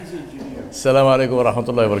Assalamu alaikum wa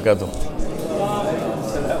rahmatullahi wa barakatuh.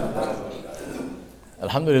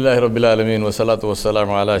 Alhamdulillahi rabbil alameen wa salatu wa salamu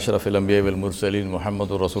ala ashrafil anbiya wal mursaleen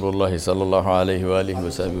Muhammadur Rasulullahi sallallahu alayhi wa alihi wa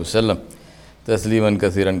sahbihi wa sallam tasliman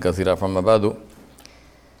kathiran from abadu.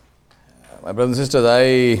 My brothers and sisters,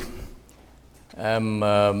 I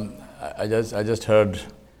just heard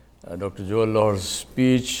Dr. Joel Lahore's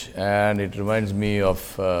speech, and it reminds me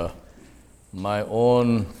of my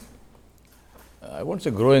own, I won't say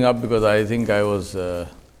growing up, because I think I was in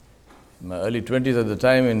my early 20s at the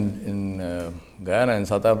time in Guyana in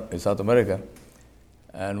South America.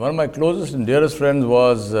 And one of my closest and dearest friends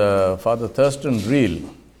was Father Thurston Reel,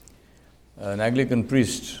 an Anglican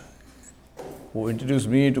priest who introduced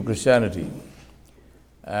me to Christianity.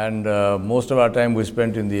 And most of our time we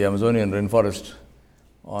spent in the Amazonian rainforest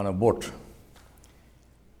on a boat.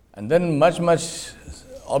 And then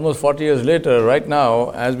almost 40 years later, right now,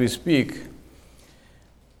 as we speak,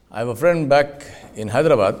 I have a friend back in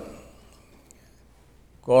Hyderabad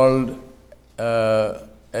called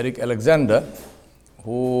Eric Alexander,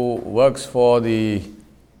 who works for the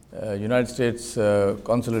United States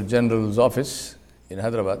Consulate General's office in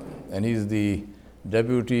Hyderabad, and he's the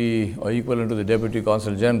deputy or equivalent to the deputy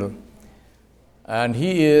consul general. And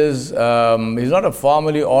he is, he's not a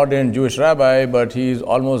formally ordained Jewish rabbi, but he's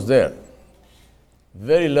almost there.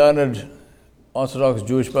 Very learned Orthodox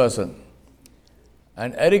Jewish person.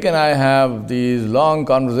 And Eric and I have these long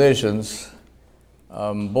conversations,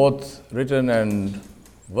 both written and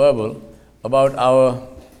verbal, about our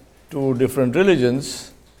two different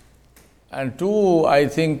religions. And two, I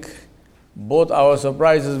think, both our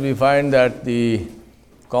surprises, we find that the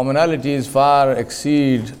commonalities far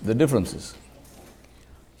exceed the differences.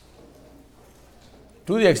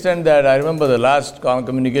 To the extent that I remember the last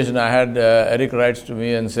communication I had, Eric writes to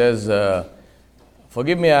me and says,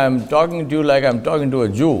 forgive me, I'm talking to you like I'm talking to a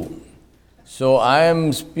Jew. So I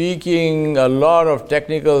am speaking a lot of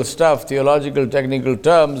technical stuff, theological technical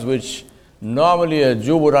terms, which normally a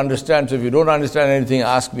Jew would understand. So if you don't understand anything,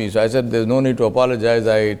 ask me. So I said, there's no need to apologize.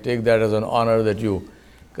 I take that as an honor that you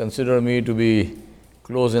consider me to be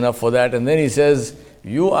close enough for that. And then he says,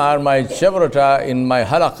 you are my chevrota in my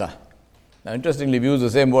halaqah. Now, interestingly, we use the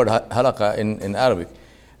same word halaqah in Arabic.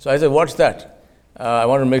 So I said, what's that? I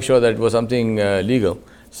wanted to make sure that it was something legal.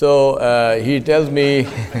 So he tells me,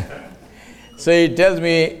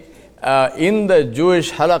 in the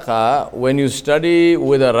Jewish halaqah, when you study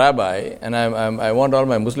with a rabbi, and I want all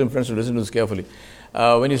my Muslim friends to listen to this carefully.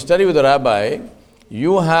 When you study with a rabbi,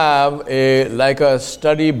 you have like a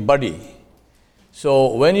study buddy.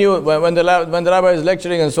 So when the rabbi is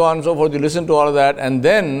lecturing and so on and so forth, you listen to all of that, and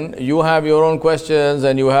then you have your own questions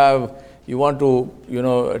and you want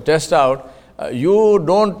to test out. You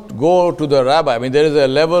don't go to the rabbi. I mean, there is a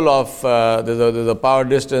level of, there's a power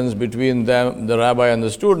distance between them, the rabbi and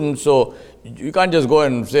the student. So you can't just go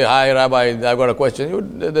and say, hi, rabbi, I've got a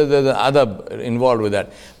question. There's an adab involved with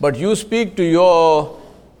that. But you speak to your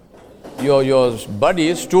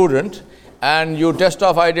buddy, student, and you test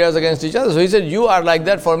off ideas against each other. So he said, you are like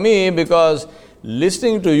that for me, because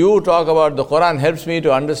listening to you talk about the Quran helps me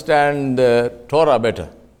to understand the Torah better.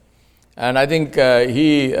 And I think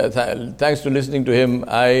thanks to listening to him,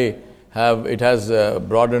 it has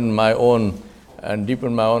broadened my own and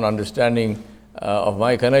deepened my own understanding of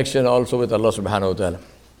my connection also with Allah subhanahu wa ta'ala.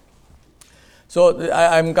 So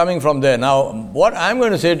I'm coming from there. Now, what I'm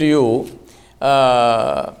going to say to you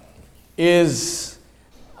is,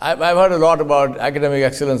 I've heard a lot about academic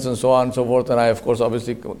excellence and so on and so forth, and I, of course,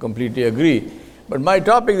 obviously completely agree. But my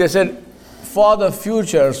topic, they said, for the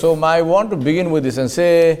future. So I want to begin with this and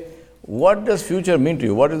say, what does future mean to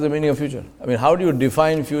you? What is the meaning of future? I mean, how do you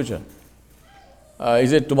define future?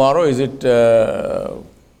 Is it tomorrow? Is it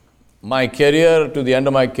my career, to the end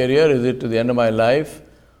of my career? Is it to the end of my life?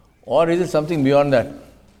 Or is it something beyond that?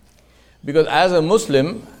 Because as a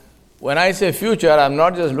Muslim, when I say future, I'm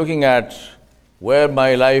not just looking at where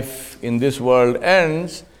my life in this world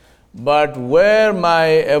ends, but where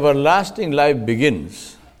my everlasting life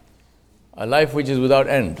begins, a life which is without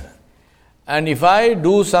end. And if I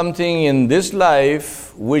do something in this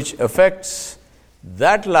life which affects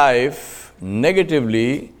that life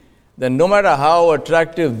negatively, then no matter how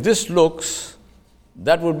attractive this looks,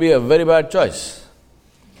 that would be a very bad choice.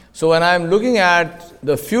 So when I'm looking at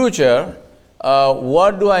the future,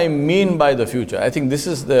 what do I mean by the future? I think this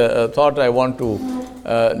is the thought I want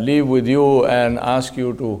to leave with you and ask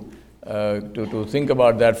you to think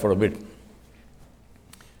about that for a bit.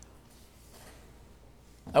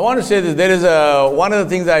 I want to say this. There is one of the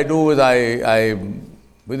things I do is I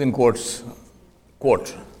within quotes,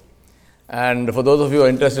 quote. And for those of you who are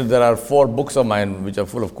interested, there are 4 books of mine which are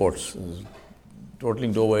full of quotes,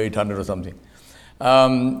 totaling to over 800 or something.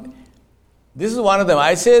 This is one of them.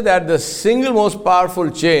 I say that the single most powerful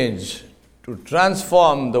change to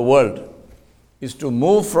transform the world is to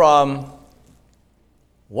move from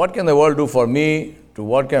what can the world do for me to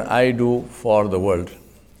what can I do for the world.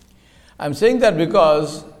 I'm saying that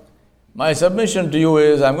because my submission to you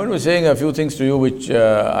is, I'm going to be saying a few things to you which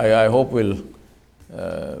I hope you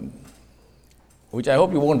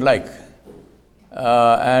won't like,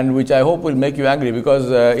 and which I hope will make you angry,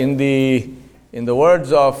 because in the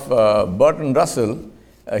words of Bertrand Russell,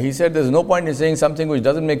 he said there's no point in saying something which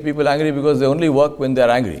doesn't make people angry, because they only work when they're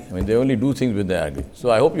angry. I mean, they only do things when they're angry.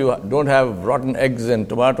 So I hope you don't have rotten eggs and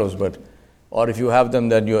tomatoes, or if you have them,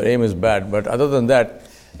 then your aim is bad. But other than that,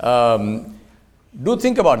 do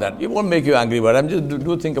think about that. It won't make you angry, but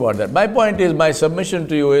do think about that. My point is, my submission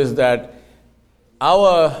to you is that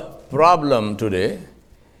our problem today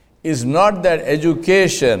is not that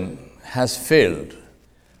education has failed,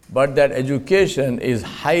 but that education is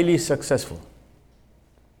highly successful.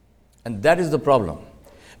 And that is the problem.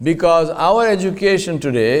 Because our education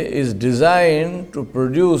today is designed to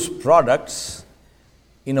produce products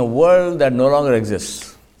in a world that no longer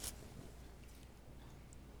exists.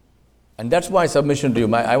 And that's my submission to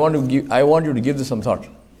you. I want you to give this some thought.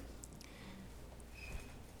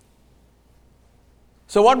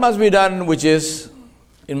 So what must be done, which is,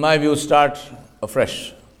 in my view, start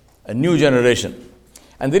afresh, a new generation.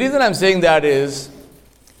 And the reason I'm saying that is,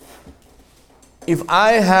 if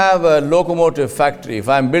I have a locomotive factory, if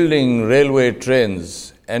I'm building railway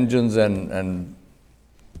trains, engines and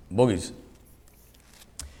bogies,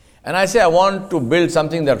 and I say I want to build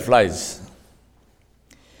something that flies,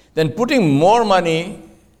 then putting more money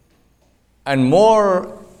and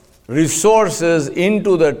more resources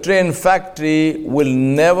into the train factory will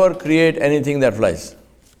never create anything that flies.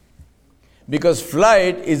 Because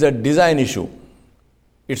flight is a design issue.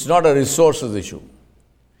 It's not a resources issue.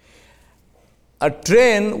 A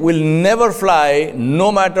train will never fly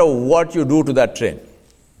no matter what you do to that train.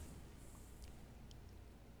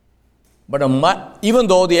 But even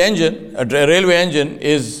though the engine, a railway engine,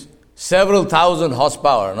 is several thousand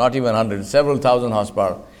horsepower, not even 100, several thousand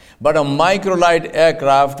horsepower, but a microlight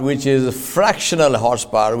aircraft, which is fractional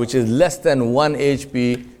horsepower, which is less than 1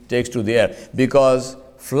 HP, takes to the air. Because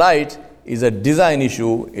flight is a design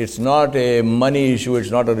issue, it's not a money issue,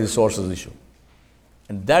 it's not a resources issue.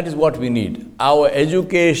 And that is what we need. Our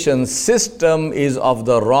education system is of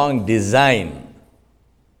the wrong design.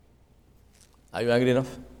 Are you angry enough?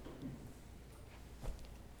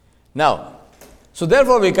 Now, so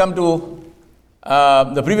therefore we come to,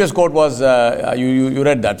 the previous quote was, you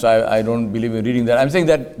read that, so I don't believe in reading that. I'm saying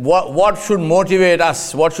that what should motivate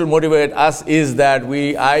us? What should motivate us is that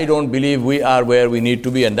I don't believe we are where we need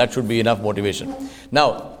to be, and that should be enough motivation.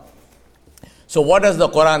 Now, so what does the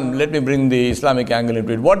Quran, let me bring the Islamic angle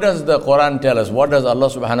into it. What does the Quran tell us? What does Allah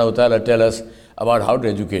subhanahu wa ta'ala tell us about how to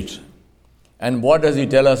educate? And what does He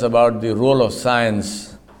tell us about the role of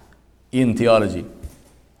science in theology?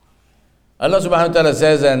 Allah subhanahu wa ta'ala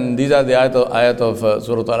says, and these are the ayat of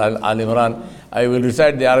Surah Al-Imran. I will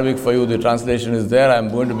recite the Arabic for you. The translation is there. I'm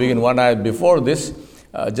going to begin one ayat before this,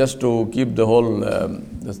 just to keep the whole,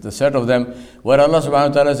 the set of them, where Allah subhanahu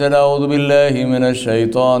wa ta'ala said, أعوذ بالله من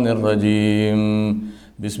الشيطان الرجيم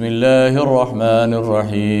بسم الله الرحمن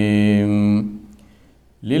الرحيم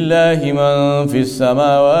لله من في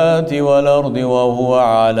السماوات والأرض وهو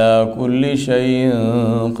على كل شيء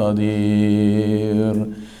قدير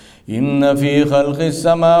إن في خلق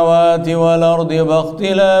السماوات والأرض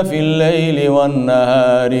واختلاف الليل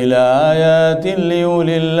والنهار لآيات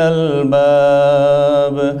لأولي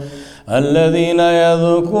الألباب الذين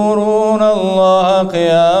يذكرون الله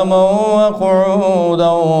قياما وقعودا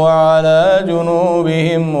وعلى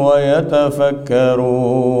جنوبهم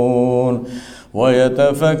ويتفكرون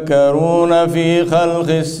في خلق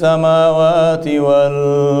السماوات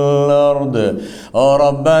والأرض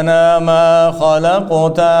ربنا ما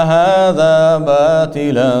خلقت هذا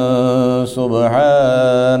باطلا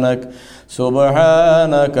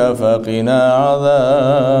سبحانك فقنا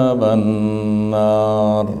عذاب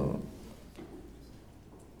النار.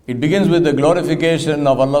 It begins with the glorification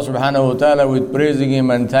of Allah subhanahu wa ta'ala, with praising Him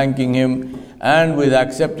and thanking Him, and with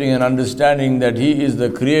accepting and understanding that He is the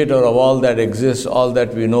creator of all that exists, all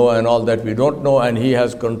that we know and all that we don't know, and He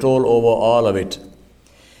has control over all of it.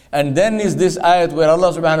 And then is this ayat where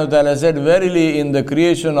Allah subhanahu wa ta'ala said, verily in the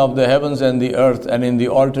creation of the heavens and the earth and in the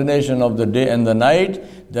alternation of the day and the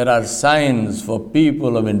night, there are signs for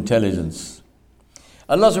people of intelligence.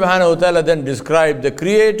 Allah subhanahu wa ta'ala then described, the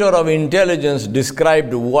creator of intelligence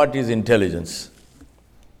described what is intelligence.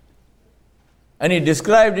 And he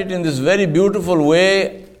described it in this very beautiful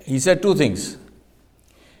way. He said two things.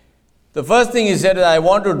 The first thing he said is, I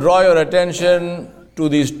want to draw your attention to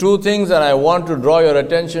these two things, and I want to draw your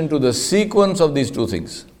attention to the sequence of these two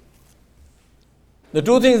things. The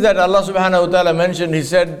two things that Allah subhanahu wa ta'ala mentioned, he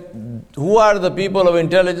said, who are the people of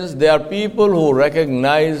intelligence? They are people who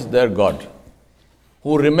recognize their God,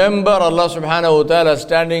 who remember Allah subhanahu wa ta'ala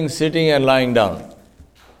standing, sitting and lying down.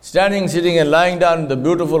 Standing, sitting and lying down, the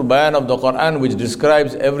beautiful bayan of the Quran which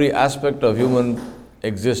describes every aspect of human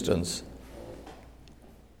existence.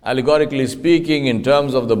 Allegorically speaking, in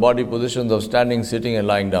terms of the body positions of standing, sitting and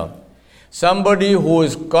lying down. Somebody who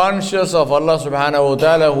is conscious of Allah subhanahu wa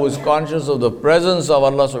ta'ala, who is conscious of the presence of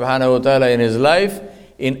Allah subhanahu wa ta'ala in his life,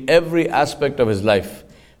 in every aspect of his life.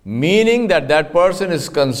 Meaning that that person is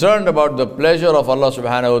concerned about the pleasure of Allah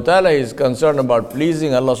subhanahu wa ta'ala, he is concerned about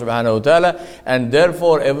pleasing Allah subhanahu wa ta'ala, and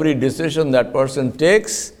therefore every decision that person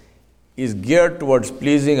takes is geared towards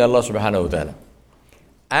pleasing Allah subhanahu wa ta'ala.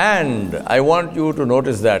 And I want you to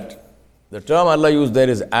notice that the term Allah used there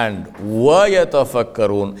is and. Wa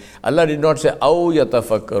yatafakkarun. Allah did not say aw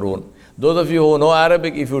yatafakkarun. Those of you who know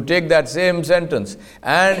Arabic, if you take that same sentence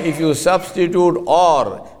and if you substitute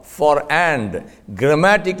or for and,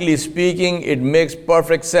 grammatically speaking, it makes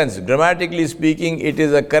perfect sense. Grammatically speaking, it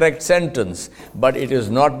is a correct sentence, but it is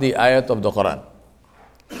not the ayat of the Quran.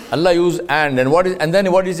 Allah used and then what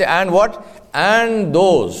is it? And what? And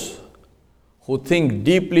those who think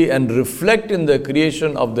deeply and reflect in the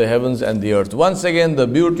creation of the heavens and the earth. Once again, the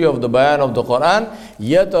beauty of the bayan of the Quran,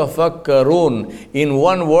 yatafakkarun. In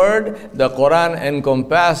one word, the Quran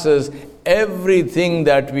encompasses everything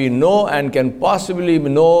that we know and can possibly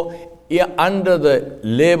know under the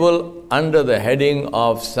label, under the heading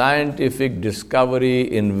of scientific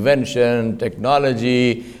discovery, invention,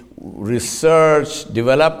 technology, research,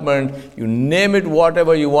 development, you name it,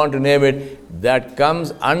 whatever you want to name it, that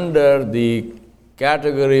comes under the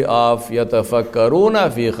category of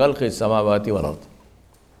yatafakkaruna fi khalqi samawati wal ard.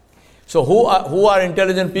 So who are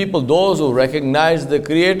intelligent people? Those who recognize the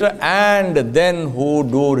Creator and then who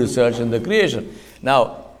do research in the creation.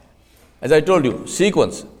 Now, as I told you,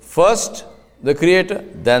 sequence. First, the Creator,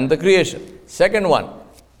 then the creation. Second one,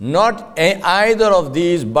 not either of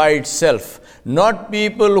these by itself. Not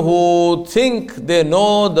people who think they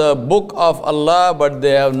know the book of Allah but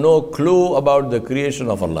they have no clue about the creation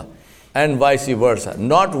of Allah, and vice versa.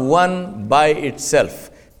 Not one by itself.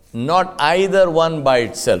 Not either one by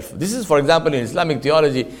itself. This is, for example, in Islamic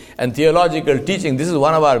theology and theological teaching, this is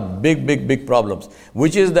one of our big problems,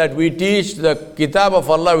 which is that we teach the kitab of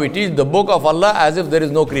Allah, we teach the book of Allah as if there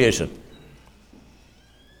is no creation.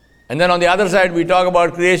 And then on the other side, we talk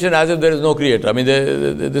about creation as if there is no creator. I mean,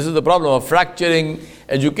 this is the problem of fracturing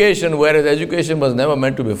education, whereas education was never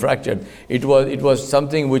meant to be fractured. It was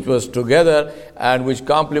something which was together and which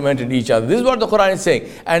complemented each other. This is what the Quran is saying.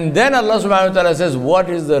 And then Allah subhanahu wa ta'ala says, what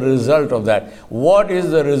is the result of that? What is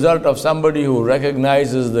the result of somebody who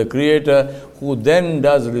recognizes the Creator, who then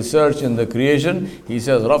does research in the creation? He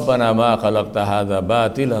says, رَبَّنَا مَا خَلَقْتَ هَذَا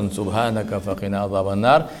بَاطِلًا سُبْحَانَكَ فَقِنَا عَذَابَ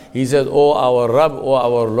النَّارِ. He says, O our Rabb, O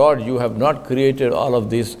our Lord, you have not created all of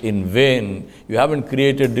this in vain. You haven't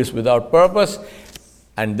created this without purpose.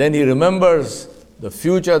 And then he remembers the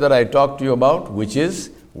future that I talked to you about, which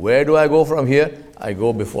is, where do I go from here? I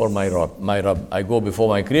go before my Rabb. I go before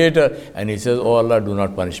my Creator. And he says, Oh Allah, do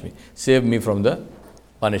not punish me. Save me from the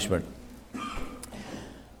punishment.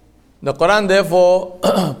 The Quran therefore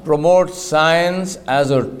promotes science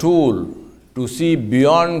as a tool to see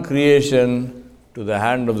beyond creation to the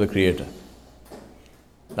hand of the Creator.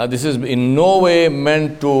 Now this is in no way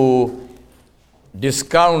meant to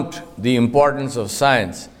discount the importance of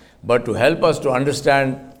science, but to help us to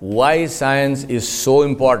understand why science is so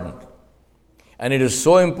important. And it is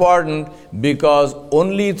so important because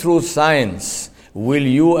only through science will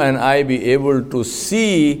you and I be able to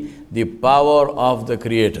see the power of the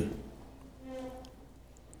Creator.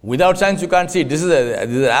 Without science, you can't see it. This is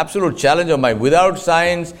an absolute challenge of mine. Without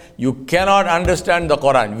science, you cannot understand the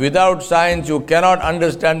Quran. Without science, you cannot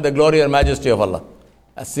understand the glory and majesty of Allah.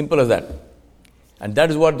 As simple as that. And that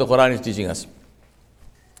is what the Quran is teaching us.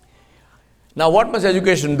 Now, what must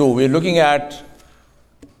education do? We're looking at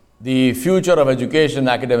the future of education,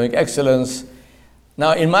 academic excellence.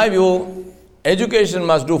 Now, in my view, education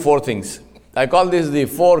must do four things. I call this the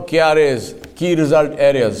 4 KRAs, key result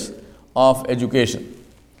areas of education.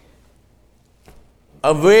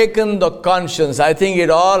 Awaken the conscience. I think it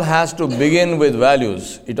all has to begin with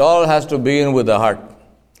values. It all has to begin with the heart.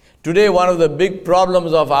 Today, one of the big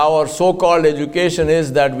problems of our so-called education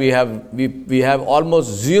is that we have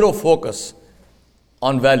almost zero focus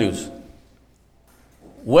on values.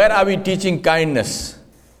 Where are we teaching kindness?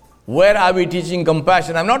 Where are we teaching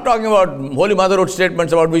compassion? I'm not talking about Holy Motherhood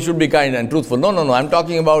statements about we should be kind and truthful. No. I'm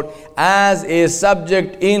talking about as a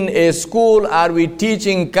subject in a school, are we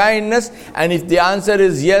teaching kindness? And if the answer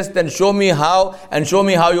is yes, then show me how and show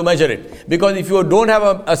me how you measure it. Because if you don't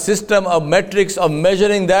have a system of metrics of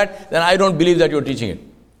measuring that, then I don't believe that you're teaching it.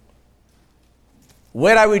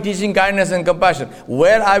 Where are we teaching kindness and compassion?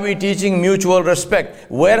 Where are we teaching mutual respect?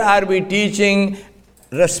 Where are we teaching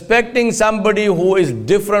respecting somebody who is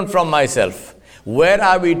different from myself? Where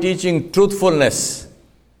are we teaching truthfulness?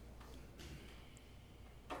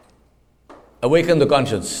 Awaken the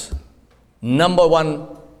conscience. Number one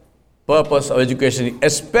purpose of education,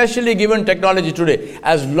 especially given technology today.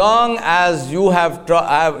 As long as you have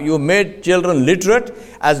made children literate,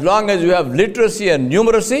 as long as you have literacy and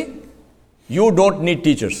numeracy, you don't need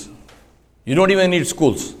teachers. You don't even need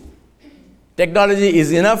schools. Technology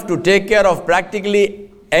is enough to take care of practically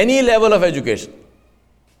any level of education.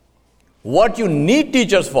 What you need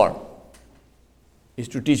teachers for is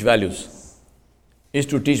to teach values, is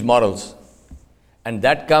to teach morals. And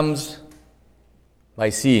that comes by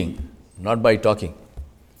seeing, not by talking.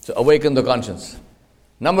 So awaken the conscience.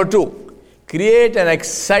 Number two, create an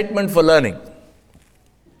excitement for learning.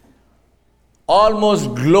 Almost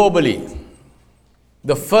globally,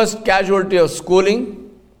 the first casualty of schooling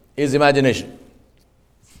is imagination.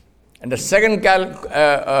 And the second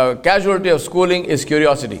casualty of schooling is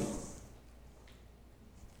curiosity.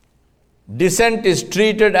 Dissent is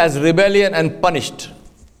treated as rebellion and punished.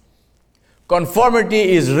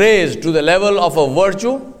 Conformity is raised to the level of a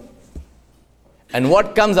virtue, and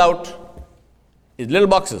what comes out is little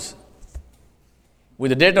boxes with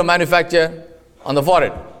the date of manufacture on the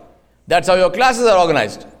forehead. That's how your classes are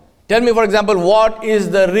organized. Tell me, for example, what is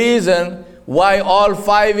the reason why all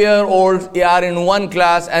 5-year-olds are in one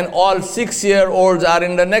class and all 6-year-olds are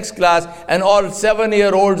in the next class and all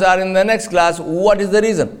 7-year-olds are in the next class? What is the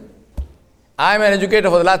reason? I'm an educator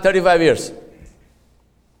for the last 35 years.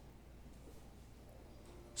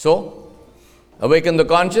 So, awaken the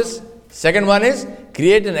conscious. Second one is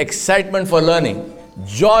create an excitement for learning,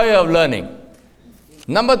 joy of learning.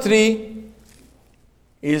 Number 3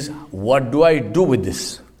 is what do I do with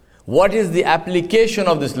this? What is the application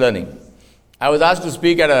of this learning? I was asked to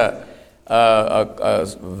speak at a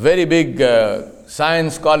very big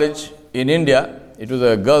science college in India. It was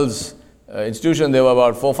a girls' institution. There were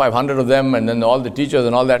about 400-500 of them, and then all the teachers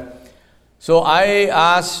and all that. So I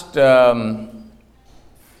asked, in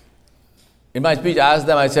my speech, I asked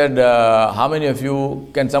them, I said, how many of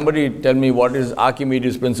you, can somebody tell me what is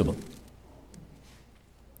Archimedes' principle?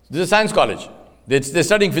 This is a science college. They're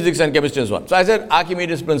studying physics and chemistry and so on. So I said,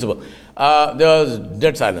 Archimedes' principle. There was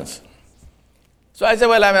dead silence. So I said,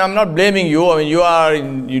 well, I'm not blaming you.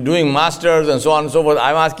 You're doing masters and so on and so forth.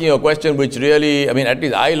 I'm asking you a question which really, at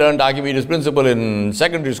least I learned Archimedes' principle in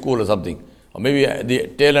secondary school or something. Or maybe the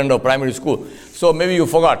tail end of primary school. So maybe you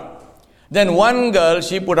forgot. Then one girl,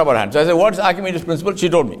 she put up her hand. So I said, what's Archimedes' principle? She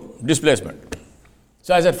told me, displacement.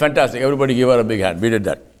 So I said, fantastic. Everybody give her a big hand. We did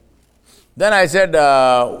that. Then I said,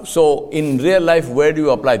 so in real life, where do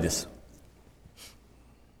you apply this?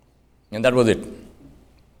 And that was it.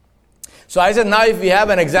 So I said, now if we have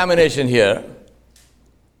an examination here,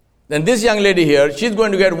 then this young lady here, she's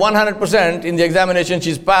going to get 100% in the examination.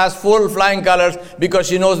 She's passed full flying colors because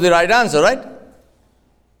she knows the right answer, right?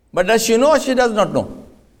 But does she know or she does not know?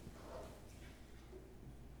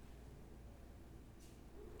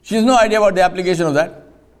 She has no idea about the application of that.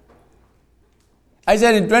 I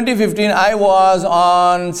said in 2015, I was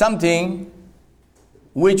on something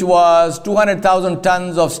which was 200,000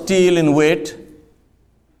 tons of steel in weight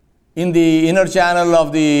in the inner channel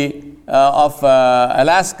of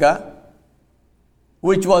Alaska,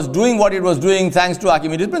 which was doing what it was doing thanks to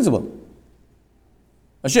Archimedes' principle.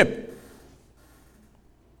 A ship.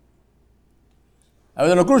 I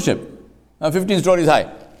was on a cruise ship, 15 stories high.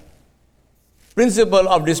 Principle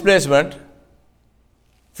of displacement,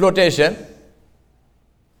 flotation,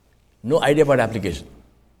 no idea about application.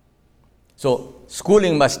 So,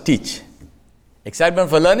 schooling must teach excitement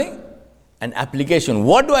for learning and application.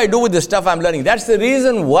 What do I do with the stuff I'm learning? That's the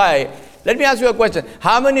reason why. Let me ask you a question.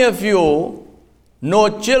 How many of you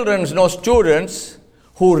know students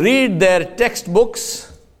who read their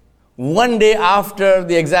textbooks one day after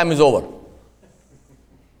the exam is over?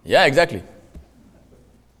 Yeah, exactly.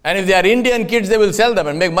 And if they are Indian kids, they will sell them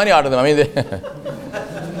and make money out of them.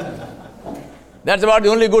 That's about the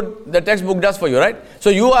only good the textbook does for you, right? So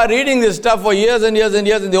you are reading this stuff for years and years and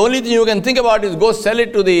years, and the only thing you can think about is go sell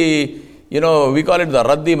it to the, we call it the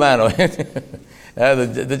Raddi man,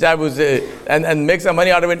 the chap who say, and make some money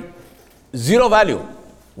out of it. Zero value.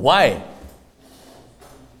 Why?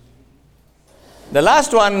 The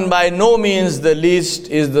last one, by no means the least,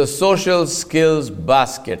 is the social skills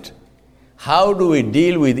basket. How do we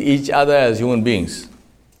deal with each other as human beings?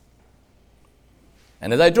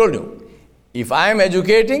 And as I told you, if I am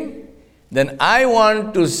educating, then I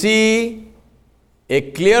want to see a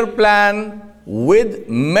clear plan with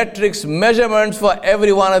metrics, measurements for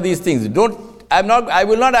every one of these things. I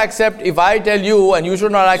will not accept if I tell you, and you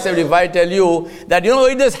should not accept if I tell you that,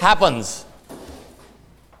 it just happens.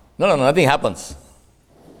 No, nothing happens.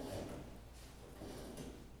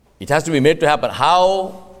 It has to be made to happen.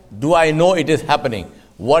 How do I know it is happening?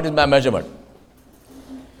 What is my measurement?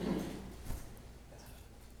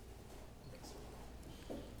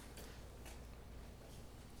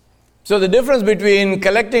 So the difference between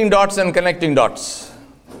collecting dots and connecting dots,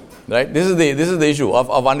 right? This is the issue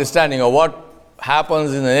of understanding of what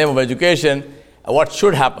happens in the name of education, what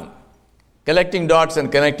should happen. Collecting dots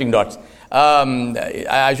and connecting dots.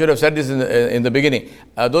 I should have said this in the beginning.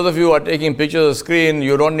 Those of you who are taking pictures of the screen,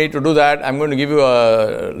 you don't need to do that. I'm going to give you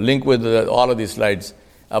a link with all of these slides,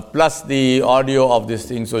 plus the audio of this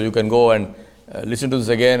thing, so you can go and listen to this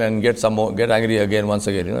again and get angry again once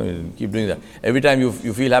again. You keep doing that. Every time you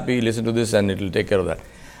feel happy, listen to this and it will take care of that.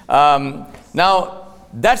 Now,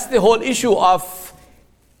 that's the whole issue of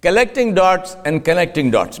collecting dots and connecting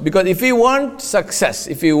dots. Because if we want success,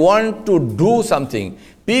 if we want to do something,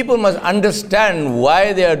 people must understand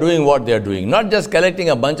why they are doing what they are doing, not just collecting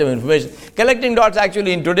a bunch of information. Collecting dots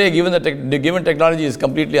actually in today, given the given technology, is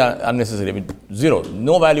completely unnecessary. Zero,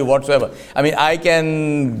 no value whatsoever. I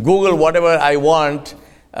can Google whatever I want,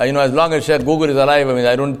 as long as Google is alive.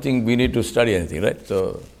 I don't think we need to study anything, right?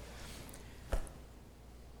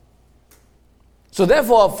 So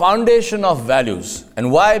therefore, foundation of values.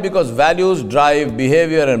 And why? Because values drive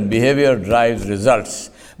behavior and behavior drives results.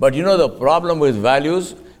 But the problem with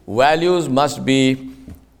values must be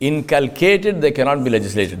inculcated, they cannot be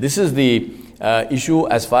legislated. This is the issue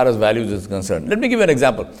as far as values is concerned. Let me give you an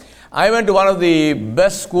example. I went to one of the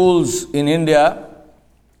best schools in India,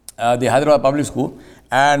 the Hyderabad Public School,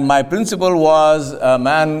 and my principal was a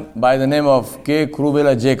man by the name of K.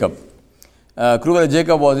 Kruvela Jacob. Kruvela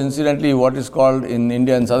Jacob was incidentally what is called in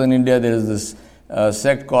India, in southern India, there is this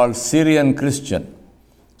sect called Syrian Christian.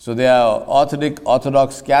 So they are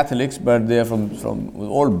Orthodox Catholics, but they are from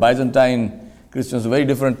old Byzantine Christians, very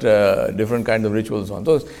different kind of rituals and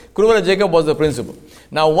so on. So Kruvela Jacob was the principal.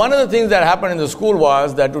 Now, one of the things that happened in the school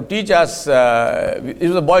was that to teach us, it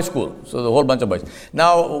was a boys' school, so the whole bunch of boys.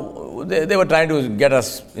 Now, they were trying to get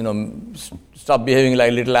us, stop behaving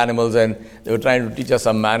like little animals, and they were trying to teach us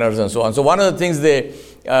some manners and so on. So one of the things they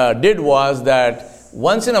did was that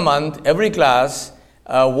once in a month, every class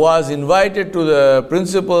was invited to the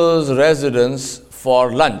principal's residence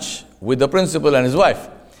for lunch with the principal and his wife.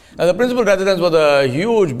 Now the principal's residence was a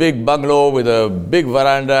huge big bungalow with a big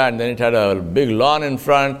veranda, and then it had a big lawn in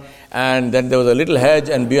front, and then there was a little hedge,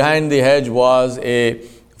 and behind the hedge was a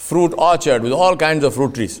fruit orchard with all kinds of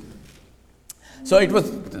fruit trees. So it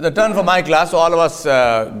was the turn for my class, so all of us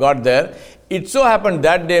got there. It so happened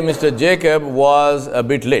that day Mr. Jacob was a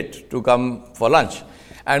bit late to come for lunch.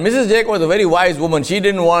 And Mrs. Jacob was a very wise woman. She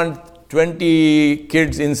didn't want 20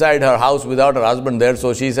 kids inside her house without her husband there,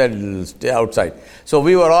 so she said, stay outside. So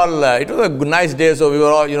we were all, it was a nice day, so we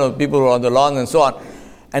were all, people were on the lawn and so on.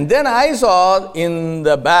 And then I saw in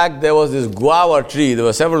the back there was this guava tree. There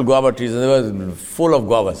were several guava trees, and they were full of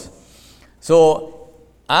guavas. So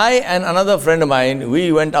I and another friend of mine,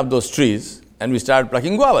 we went up those trees and we started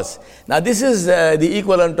plucking guavas. Now this is the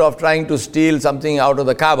equivalent of trying to steal something out of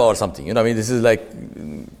the Kaaba or something. This is like,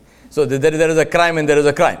 so there is a crime and there is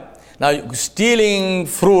a crime. Now stealing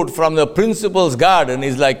fruit from the principal's garden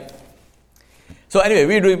is like, so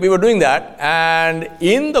anyway, we were doing that, and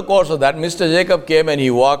in the course of that, Mr. Jacob came and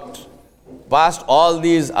he walked past all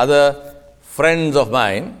these other friends of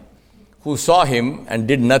mine who saw him and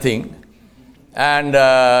did nothing. And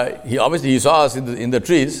he saw us in the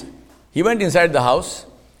trees. He went inside the house,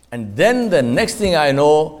 and then the next thing I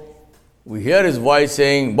know, we hear his voice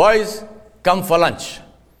saying, boys, come for lunch.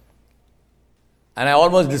 And I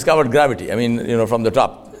almost discovered gravity, from the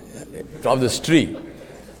top of this tree.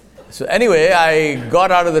 So anyway, I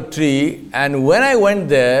got out of the tree, and when I went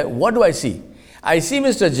there, what do I see? I see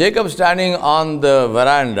Mr. Jacob standing on the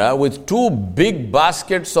veranda with two big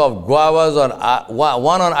baskets of guavas,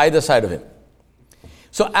 one on either side of him.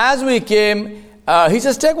 So as we came, he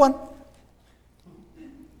says, take one.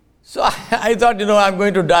 So I thought, I'm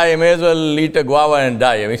going to die. I may as well eat a guava and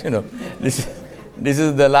die. This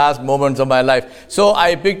is the last moments of my life. So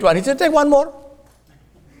I picked one. He said, take one more.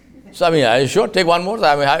 So are you sure? Take one more. So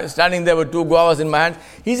I'm standing there with 2 guavas in my hand.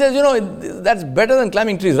 He says, that's better than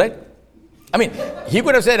climbing trees, right? He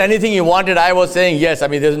could have said anything he wanted. I was saying yes.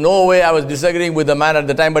 There's no way I was disagreeing with the man at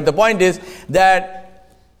the time. But the point is that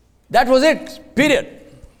was it. Period.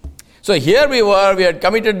 So here we had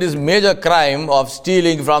committed this major crime of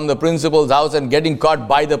stealing from the principal's house and getting caught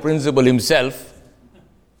by the principal himself.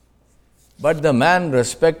 But the man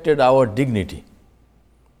respected our dignity.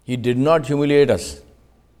 He did not humiliate us.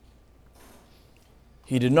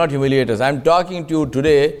 He did not humiliate us. I'm talking to you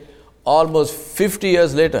today, almost 50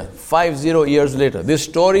 years later, 50 years later. This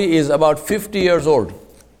story is about 50 years old.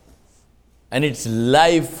 And it's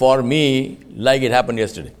live for me like it happened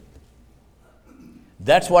yesterday.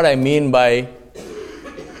 That's what I mean by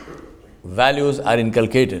values are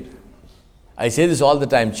inculcated. I say this all the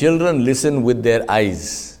time. Children listen with their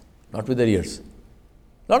eyes, not with their ears.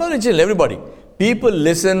 Not only children, everybody. People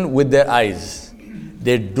listen with their eyes.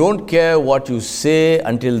 They don't care what you say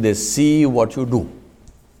until they see what you do.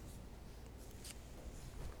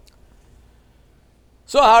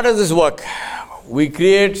 So how does this work? We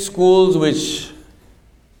create schools which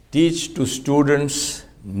teach to students'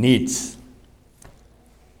 needs.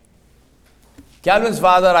 Calvin's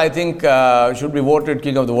father, I think, should be voted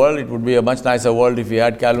king of the world. It would be a much nicer world if he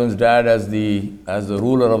had Calvin's dad as the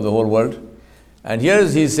ruler of the whole world. And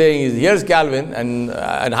he's saying, here's Calvin,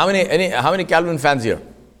 and how many Calvin fans here?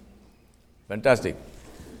 Fantastic.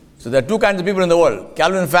 So there are 2 kinds of people in the world: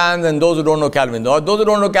 Calvin fans and those who don't know Calvin. Those who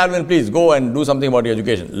don't know Calvin, please go and do something about your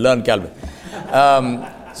education. Learn Calvin.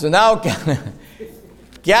 So now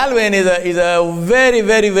Calvin is a very,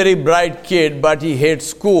 very, very bright kid, but he hates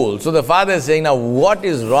school. So the father is saying, now what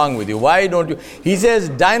is wrong with you? Why don't you? He says,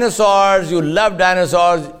 dinosaurs, you love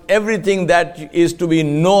dinosaurs. Everything that is to be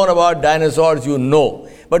known about dinosaurs, you know.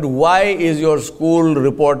 But why is your school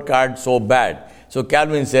report card so bad? So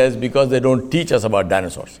Calvin says, because they don't teach us about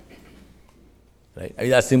dinosaurs. Right?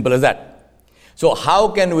 It's as simple as that. So how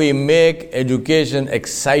can we make education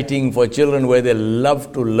exciting for children where they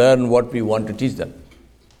love to learn what we want to teach them?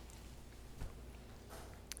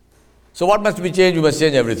 So what must be changed? We must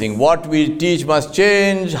change everything. What we teach must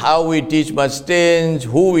change, how we teach must change,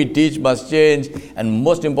 who we teach must change, and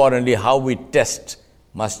most importantly, how we test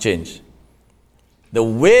must change. The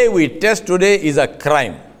way we test today is a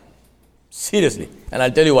crime. Seriously. And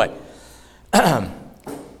I'll tell you why.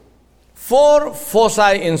 4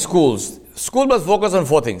 foci in schools. School must focus on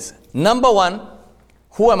 4 things. Number 1,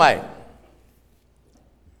 who am I?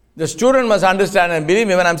 The student must understand, and believe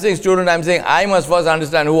me, when I'm saying student, I'm saying I must first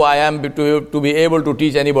understand who I am to be able to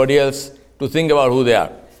teach anybody else to think about who they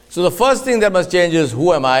are. So the first thing that must change is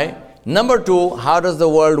who am I? Number 2, how does the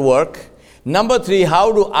world work? Number 3,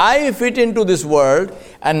 how do I fit into this world?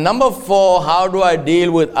 And number 4, how do I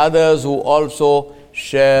deal with others who also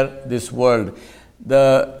share this world?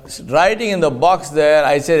 The writing in the box there,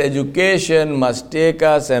 I said education must take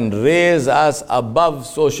us and raise us above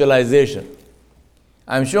socialization.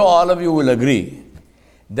 I'm sure all of you will agree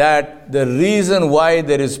that the reason why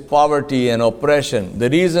there is poverty and oppression, the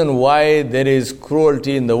reason why there is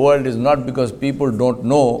cruelty in the world is not because people don't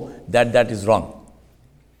know that is wrong.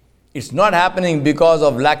 It's not happening because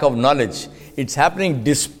of lack of knowledge. It's happening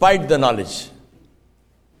despite the knowledge.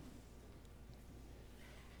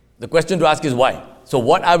 The question to ask is why? So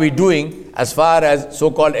what are we doing as far as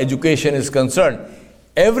so-called education is concerned?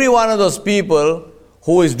 Every one of those people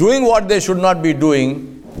who is doing what they should not be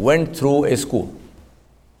doing went through a school.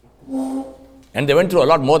 And they went through a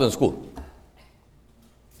lot more than school.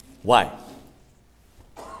 Why?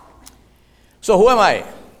 So who am I?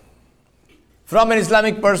 From an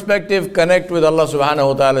Islamic perspective, connect with Allah subhanahu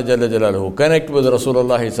wa ta'ala jalla jalaluhu. Connect with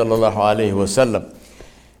Rasulullah sallallahu alayhi wa sallam.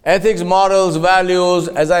 Ethics, morals, values,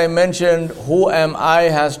 as I mentioned, who am I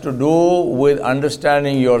has to do with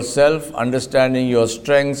understanding yourself, understanding your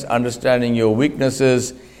strengths, understanding your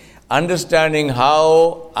weaknesses, understanding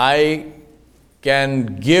how I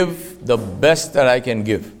can give the best that I can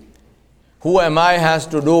give. Who am I has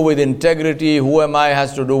to do with integrity, who am I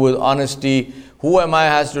has to do with honesty, who am I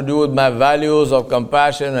has to do with my values of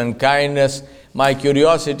compassion and kindness, my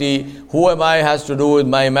curiosity, who am I has to do with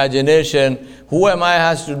my imagination, who am I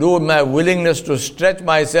has to do with my willingness to stretch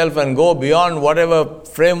myself and go beyond whatever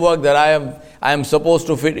framework that I am supposed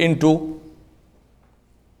to fit into.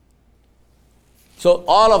 So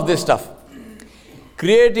all of this stuff.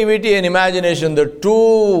 Creativity and imagination, the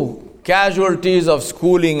two casualties of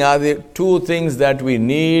schooling are the two things that we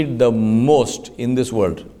need the most in this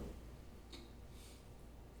world.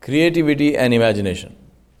 creativity and imagination.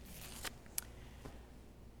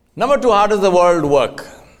 Number 2, how does the world work?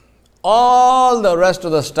 All the rest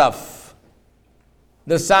of the stuff,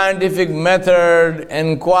 the scientific method,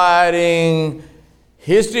 inquiring,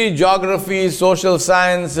 history, geography, social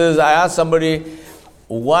sciences. I asked somebody,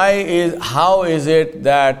 how is it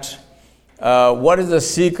that, what is the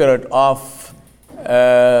secret of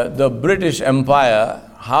the British Empire?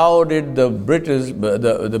 How did the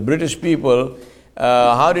British people,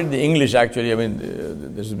 how did the English actually,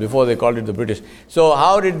 this is before they called it the British. So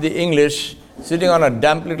how did the English, sitting on a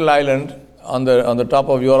damp little island on the top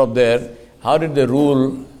of Europe there, how did they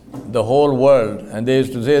rule the whole world? And they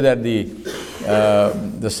used to say that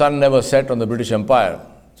the sun never set on the British Empire.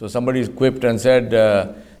 So somebody quipped and said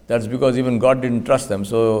that's because even God didn't trust them.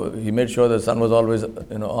 So he made sure the sun was always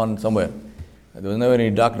on somewhere. There was never any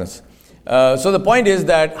darkness. So the point is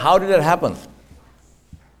that how did that happen?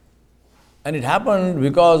 And it happened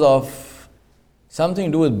because of something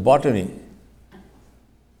to do with botany.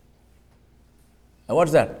 And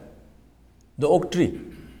what's that? The oak tree.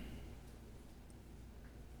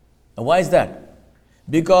 And why is that?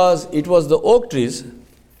 Because it was the oak trees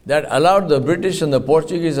that allowed the British and the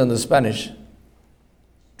Portuguese and the Spanish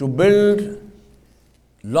to build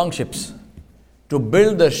long ships, to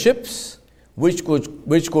build the ships which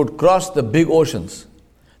could cross the big oceans.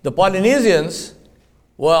 The Polynesians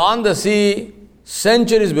were on the sea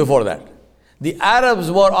centuries before that. The Arabs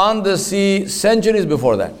were on the sea centuries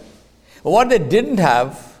before that. But what they didn't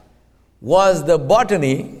have was the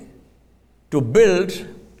botany to build.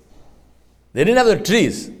 They didn't have the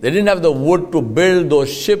trees. They didn't have the wood to build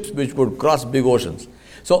those ships which would cross big oceans.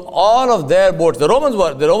 So all of their boats, the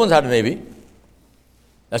Romans had a navy.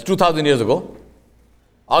 That's 2,000 years ago.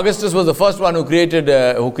 Augustus was the first one who created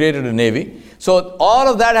a navy. So all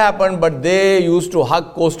of that happened, but they used to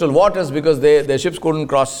hug coastal waters because their ships couldn't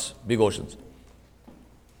cross big oceans.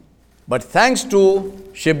 But thanks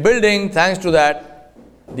to shipbuilding, thanks to that,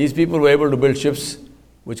 these people were able to build ships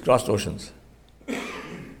which crossed oceans.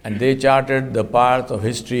 And they charted the path of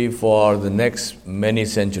history for the next many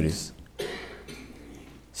centuries.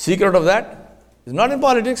 Secret of that is not in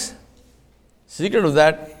politics. Secret of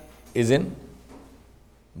that is in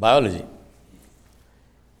biology.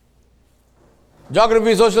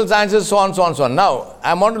 Geography, social sciences, so on, so on, so on. Now,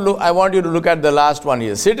 I want you to look at the last one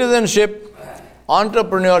here. Citizenship,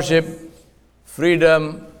 entrepreneurship,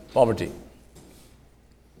 freedom, poverty.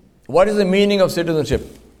 What is the meaning of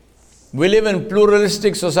citizenship? We live in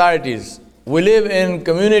pluralistic societies. We live in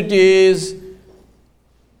communities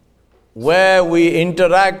where we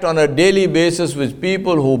interact on a daily basis with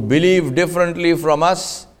people who believe differently from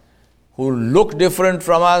us, who look different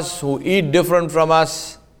from us, who eat different from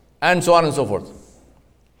us, and so on and so forth.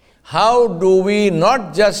 How do we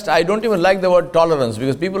not just, I don't even like the word tolerance,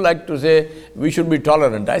 because people like to say we should be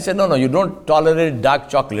tolerant. I said, no, you don't tolerate dark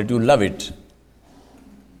chocolate, you love it.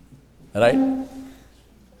 Right?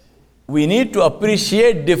 We need to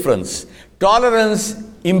appreciate difference. Tolerance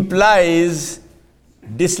implies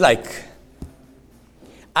dislike.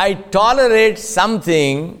 I tolerate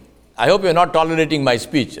something. I hope you're not tolerating my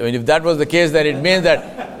speech. If that was the case, then it means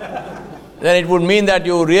that then it would mean that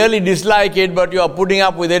you really dislike it, but you are putting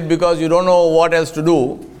up with it because you don't know what else to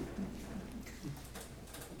do.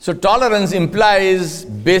 So tolerance implies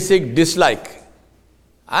basic dislike.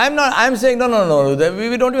 I'm saying no,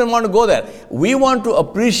 we don't even want to go there. We want to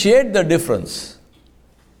appreciate the difference.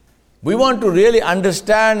 We want to really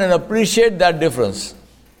understand and appreciate that difference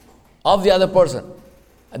of the other person.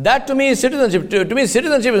 That to me is citizenship. To me,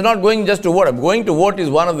 citizenship is not going just to vote. Going to vote is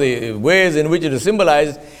one of the ways in which it is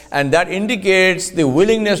symbolized, and that indicates the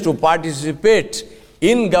willingness to participate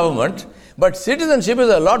in government. But citizenship is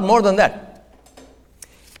a lot more than that.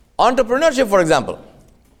 Entrepreneurship, for example.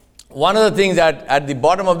 One of the things that at the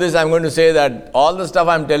bottom of this, I'm going to say that all the stuff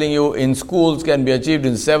I'm telling you in schools can be achieved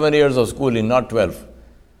in 7 years of schooling, not 12.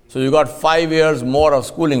 So you got 5 years more of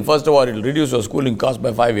schooling. First of all, it will reduce your schooling cost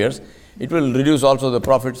by 5 years. It will reduce also the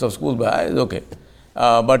profits of schools by, okay.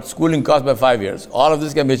 But schooling cost by 5 years. All of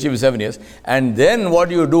this can be achieved in 7 years. And then what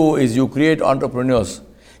you do is you create entrepreneurs.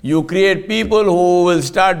 You create people who will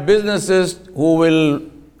start businesses, who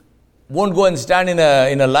won't go and stand in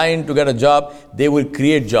a line to get a job. They will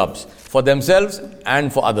create jobs for themselves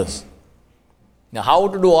and for others. Now, how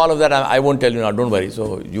to do all of that, I won't tell you now, don't worry.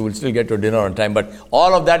 So you will still get your dinner on time. But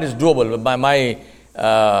all of that is doable. My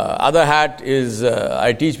other hat is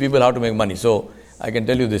I teach people how to make money. So I can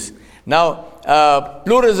tell you this. Now,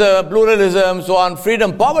 pluralism, so on,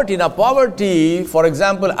 freedom, poverty. Now, poverty, for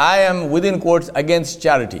example, I am, within quotes, against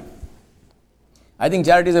charity. I think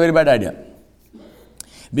charity is a very bad idea.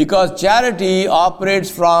 Because charity operates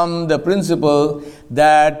from the principle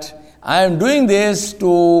that I am doing this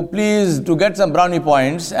to get some brownie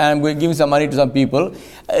points, and I'm going to give some money to some people.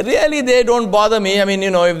 Really, they don't bother me. I mean,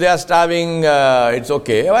 if they are starving, it's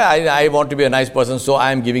okay. I want to be a nice person, so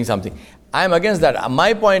I am giving something. I am against that.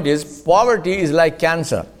 My point is, poverty is like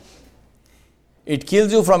cancer. It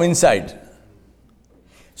kills you from inside.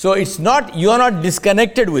 So you are not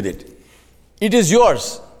disconnected with it. It is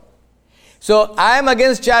yours. So I am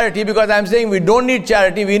against charity because I am saying we don't need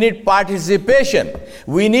charity, we need participation.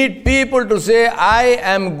 We need people to say, I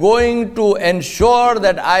am going to ensure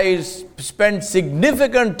that I spend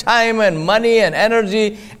significant time and money and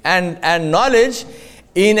energy and knowledge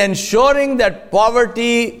in ensuring that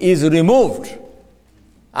poverty is removed.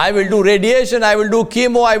 I will do radiation, I will do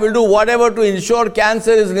chemo, I will do whatever to ensure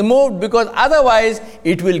cancer is removed, because otherwise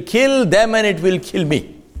it will kill them and it will kill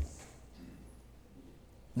me.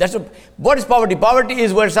 What is poverty? Poverty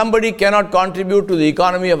is where somebody cannot contribute to the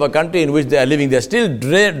economy of a country in which they are living. They are still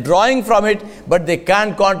drawing from it, but they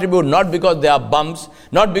can't contribute, not because they are bums,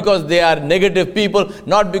 not because they are negative people,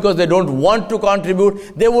 not because they don't want to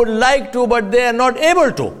contribute. They would like to, but they are not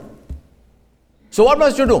able to. So what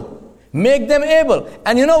must you do? Make them able.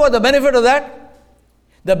 And you know what the benefit of that?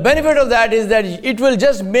 The benefit of that is that it will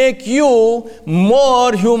just make you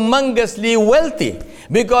more humongously wealthy.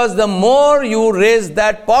 Because the more you raise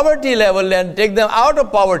that poverty level and take them out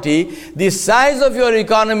of poverty, the size of your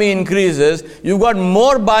economy increases, you've got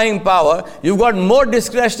more buying power, you've got more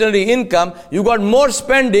discretionary income, you've got more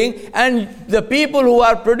spending, and the people who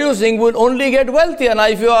are producing will only get wealthier. Now,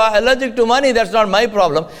 if you are allergic to money, that's not my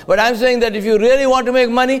problem. But I'm saying that if you really want to make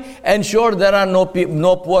money, ensure there are no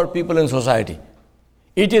poor people in society.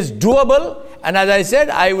 It is doable, and as I said,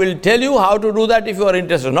 I will tell you how to do that if you are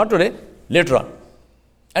interested. Not today, later on.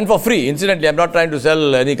 And for free. Incidentally, I'm not trying to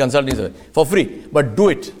sell any consulting service. For free. But do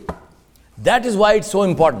it. That is why it's so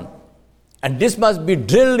important. And this must be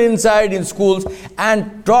drilled inside in schools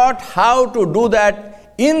and taught how to do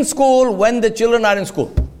that in school when the children are in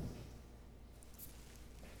school.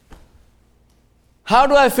 How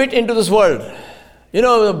do I fit into this world?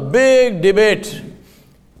 The big debate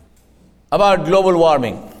about global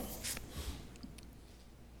warming.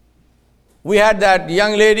 We had that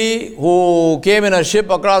young lady who came in a ship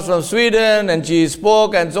across from Sweden, and she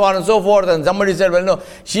spoke and so on and so forth, and somebody said, well, no,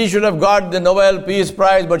 she should have got the Nobel Peace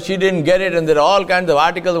Prize, but she didn't get it, and there are all kinds of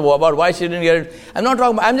articles about why she didn't get it.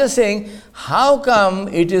 I'm just saying, how come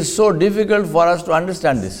it is so difficult for us to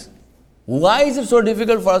understand this? Why is it so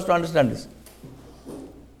difficult for us to understand this?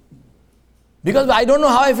 Because I don't know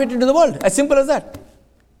how I fit into the world. As simple as that.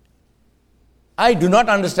 I do not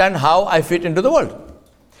understand how I fit into the world.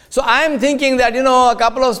 So I am thinking that, a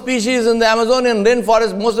couple of species in the Amazonian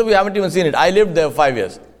rainforest, most of you haven't even seen it. I lived there 5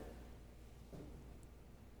 years.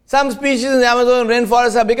 Some species in the Amazonian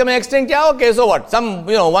rainforest are becoming extinct. Yeah, okay, so what? Some,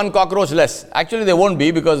 one cockroach less. Actually, they won't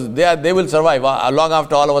be, because they will survive long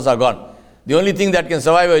after all of us are gone. The only thing that can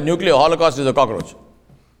survive a nuclear holocaust is a cockroach.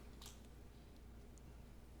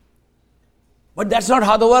 But that's not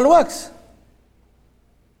how the world works.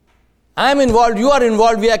 I am involved, you are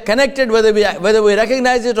involved, we are connected whether we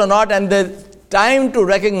recognize it or not, and the time to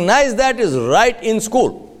recognize that is right in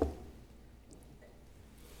school.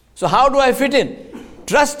 So how do I fit in?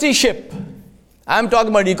 Trusteeship. I am talking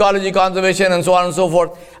about ecology, conservation and so on and so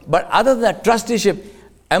forth. But other than that, trusteeship,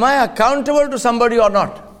 am I accountable to somebody or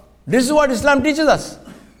not? This is what Islam teaches us.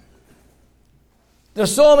 There are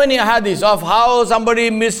so many hadiths of how somebody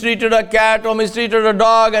mistreated a cat or mistreated a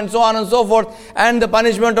dog and so on and so forth, and the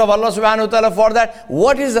punishment of Allah subhanahu wa ta'ala for that.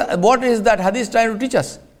 What is that hadith trying to teach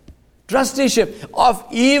us? Trusteeship of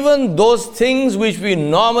even those things which we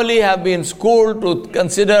normally have been schooled to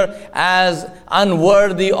consider as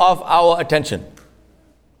unworthy of our attention.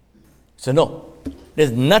 So no,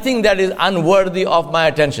 there's nothing that is unworthy of my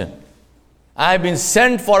attention. I have been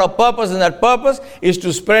sent for a purpose, and that purpose is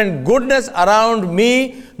to spread goodness around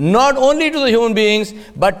me, not only to the human beings,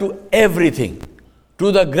 but to everything.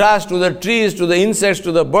 To the grass, to the trees, to the insects,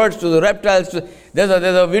 to the birds, to the reptiles. There's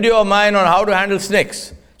a video of mine on how to handle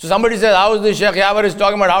snakes. So somebody says, how is the Sheikh Yawar is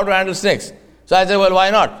talking about how to handle snakes? So I say, well,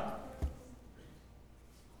 why not?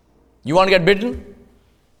 You want to get bitten?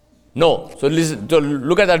 No. So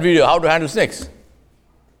look at that video, how to handle snakes.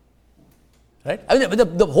 Right? I mean,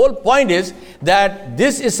 the whole point is that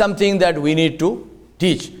this is something that we need to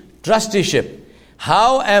teach. Trusteeship.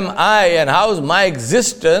 How am I and how is my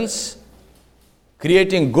existence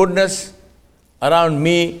creating goodness around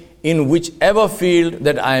me in whichever field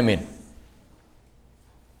that I am in?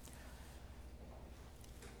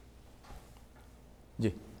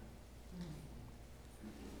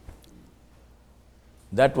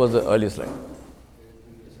 That was the earliest slide.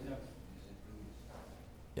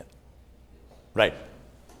 Yeah. Right.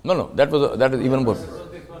 No, that is even more.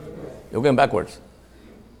 You're going backwards.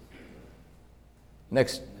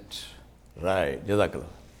 Next. Right. Jazakallah.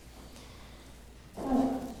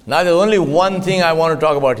 Now there's only one thing I want to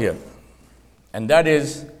talk about here. And that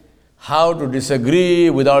is how to disagree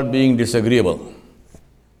without being disagreeable.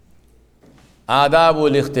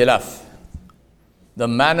 Adabul ikhtilaf. The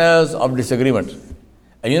manners of disagreement.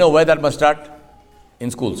 And you know where that must start? In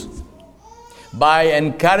schools. By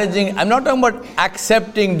encouraging, I'm not talking about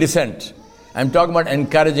accepting dissent. I'm talking about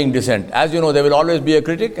encouraging dissent. As you know, there will always be a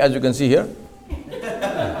critic, as you can see here.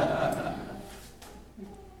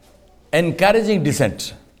 Encouraging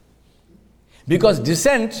dissent. Because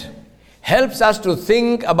dissent helps us to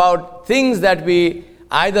think about things that we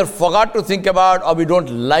either forgot to think about or we don't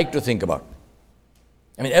like to think about.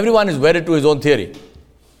 I mean, everyone is wedded to his own theory.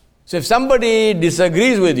 So if somebody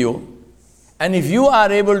disagrees with you, and if you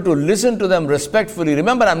are able to listen to them respectfully,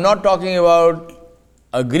 remember, I'm not talking about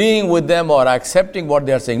agreeing with them or accepting what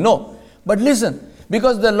they are saying. No, but listen,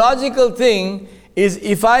 because the logical thing is,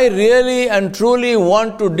 if I really and truly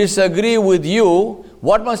want to disagree with you,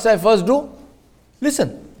 what must I first do?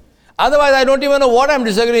 Listen. Otherwise, I don't even know what I'm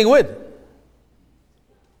disagreeing with.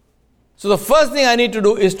 So the first thing I need to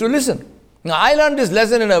do is to listen. Now, I learned this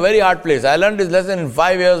lesson in a very hard place. I learned this lesson in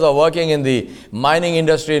 5 years of working in the mining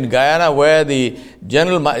industry in Guyana, where the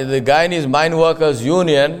Guyanese Mine Workers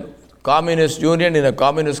Union, communist union in a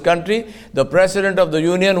communist country, the president of the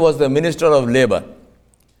union was the Minister of Labor.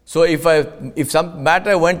 So if some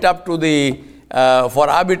matter went up to for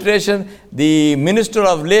arbitration, the Minister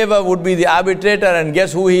of Labor would be the arbitrator, and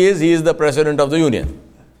guess who he is? He is the president of the union.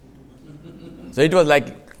 So it was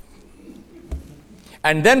like.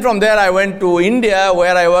 And then from there I went to India,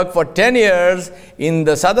 where I worked for 10 years in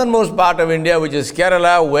the southernmost part of India, which is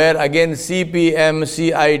Kerala, where again CPM,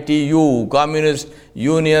 CITU, communist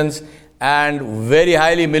unions, and very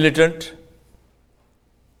highly militant.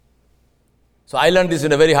 So I learned this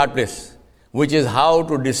in a very hard place, which is how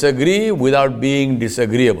to disagree without being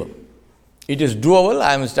disagreeable. It is doable.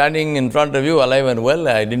 I am standing in front of you alive and well.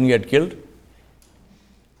 I didn't get killed.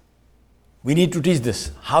 We need to teach this,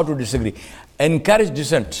 how to disagree. Encourage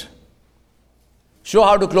dissent. Show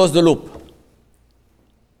how to close the loop.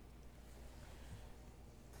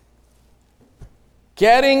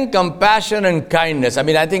 Caring, compassion, and kindness. I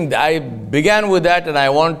mean, I think I began with that, and I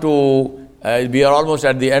want to, we are almost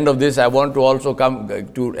at the end of this, I want to also come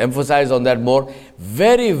to emphasize on that more.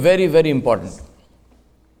 Very, very, very important.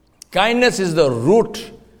 Kindness is the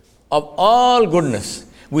root of all goodness.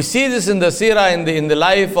 We see this in the seerah, in the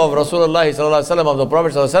life of Rasulullah sallallahu alaihi wasallam, of the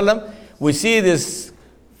Prophet sallallahu alaihi wasallam. We see this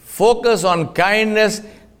focus on kindness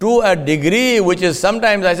to a degree which is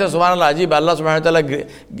sometimes, I say, subhanAllah, ajib, Allah subhanahu wa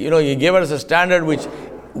ta'ala, He gave us a standard which,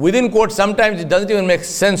 within quotes, sometimes it doesn't even make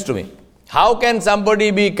sense to me. How can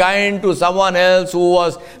somebody be kind to someone else who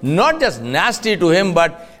was not just nasty to him,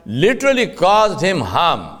 but literally caused him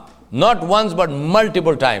harm? Not once, but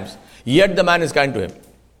multiple times. Yet the man is kind to him.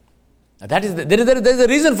 There is a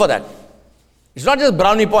reason for that. It's not just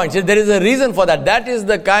brownie points. There is a reason for that. That is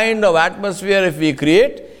the kind of atmosphere if we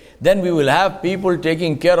create, then we will have people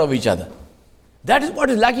taking care of each other. That is what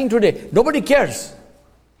is lacking today. Nobody cares.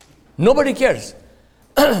 Nobody cares.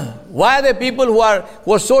 Why are there people who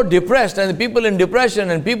are so depressed, and people in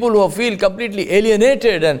depression, and people who feel completely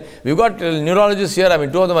alienated? And we've got neurologists here. I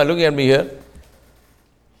mean, two of them are looking at me here.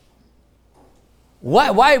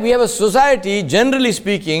 Why we have a society, generally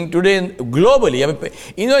speaking, today globally? I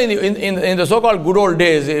mean, in the so-called good old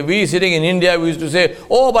days, we sitting in India, we used to say,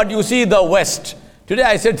 "Oh, but you see the West." Today,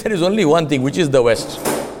 I said there is only one thing, which is the West.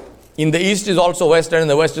 In the East is also West, and in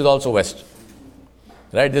the West is also West.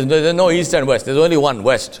 Right? There's no East and West. There's only one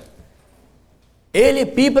West.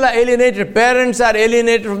 People are alienated. Parents are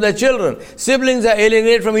alienated from their children. Siblings are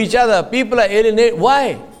alienated from each other. People are alienated.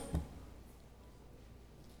 Why?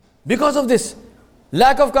 Because of this.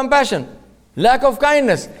 Lack of compassion, lack of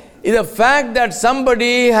kindness. The fact that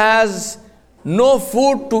somebody has no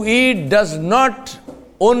food to eat doesn't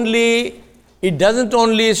only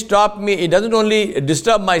stop me, it doesn't only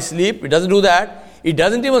disturb my sleep, it doesn't do that. It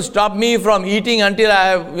doesn't even stop me from eating until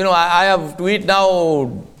I have to eat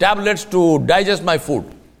now tablets to digest my food.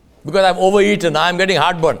 Because I've overeaten, I'm getting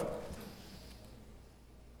heartburn.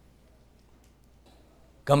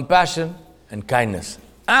 Compassion and kindness.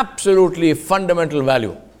 Absolutely fundamental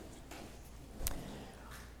value.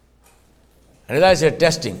 And as I said,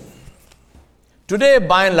 testing. Today,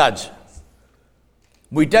 by and large,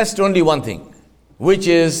 we test only one thing, which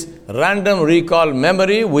is random recall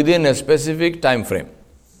memory within a specific time frame.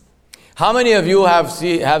 How many of you have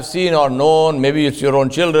seen or known, maybe it's your own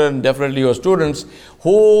children, definitely your students,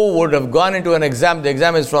 who would have gone into an exam? The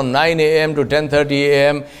exam is from 9 a.m. to 10:30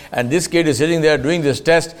 a.m. and this kid is sitting there doing this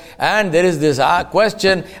test, and there is this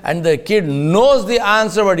question, and the kid knows the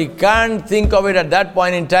answer but he can't think of it at that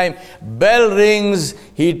point in time. Bell rings,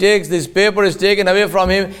 he takes this paper, is taken away from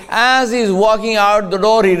him. As he's walking out the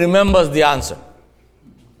door, he remembers the answer.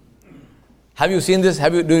 Have you seen this?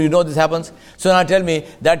 Do you know this happens? So now tell me,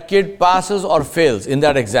 that kid passes or fails in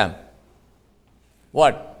that exam?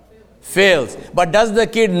 What? Fails. But does the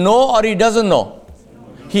kid know or he doesn't know?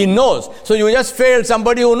 He knows. So you just failed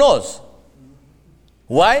somebody who knows.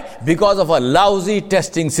 Why? Because of a lousy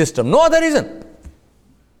testing system. No other reason.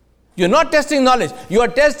 You're not testing knowledge. You are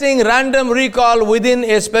testing random recall within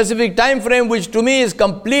a specific time frame, which to me is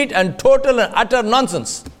complete and total and utter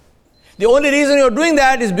nonsense. The only reason you're doing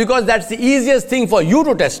that is because that's the easiest thing for you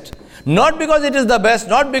to test. Not because it is the best,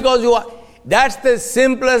 not because you are... That's the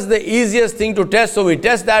simplest, the easiest thing to test. So we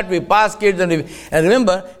test that, we pass kids. And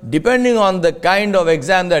remember, depending on the kind of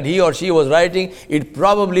exam that he or she was writing, it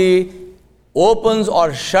probably opens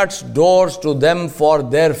or shuts doors to them for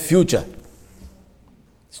their future.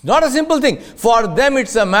 It's not a simple thing. For them,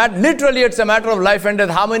 literally it's a matter of life and death.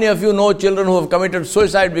 How many of you know children who have committed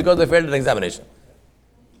suicide because they failed an examination?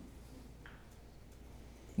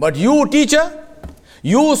 But you teacher,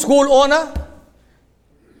 you school owner,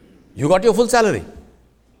 you got your full salary.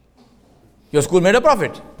 Your school made a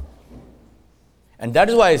profit. And that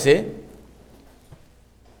is why I say,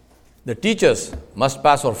 the teachers must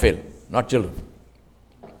pass or fail, not children.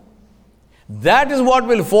 That is what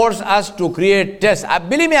will force us to create tests.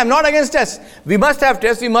 Believe me, I'm not against tests. We must have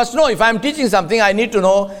tests. We must know. If I'm teaching something, I need to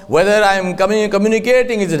know whether I'm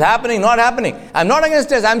communicating, is it happening, not happening. I'm not against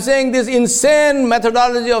tests. I'm saying this insane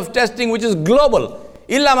methodology of testing, which is global.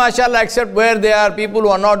 Illa mashallah, except where there are people who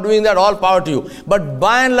are not doing that, all power to you. But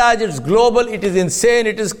by and large, it's global, it is insane,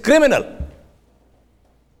 it is criminal.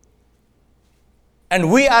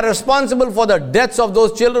 And we are responsible for the deaths of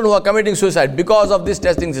those children who are committing suicide because of this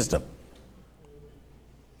testing system.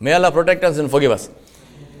 May Allah protect us and forgive us.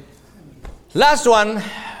 Last one,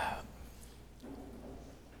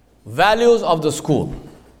 values of the school.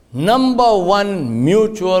 Number one,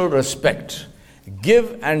 mutual respect.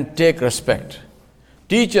 Give and take respect.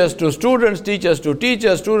 Teachers to students, teachers to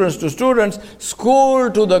teachers, students to students, school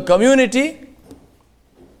to the community.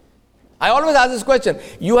 I always ask this question.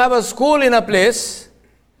 You have a school in a place.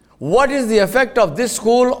 What is the effect of this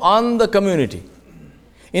school on the community?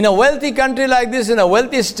 In a wealthy country like this, in a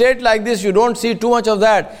wealthy state like this, you don't see too much of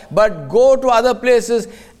that. But go to other places,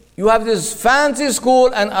 you have this fancy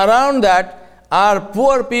school, and around that are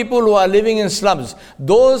poor people who are living in slums.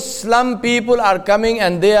 Those slum people are coming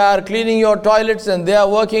and they are cleaning your toilets and they are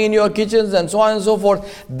working in your kitchens and so on and so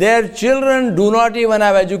forth. Their children do not even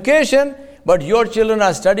have education, but your children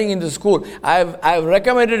are studying in the school. I've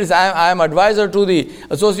recommended this. I am advisor to the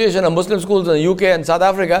Association of Muslim Schools in the UK and South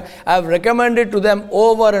Africa. I've recommended to them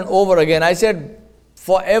over and over again. I said,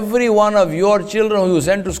 for every one of your children who you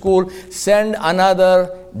send to school, send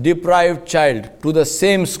another deprived child to the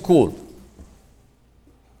same school.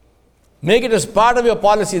 Make it as part of your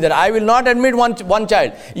policy that I will not admit one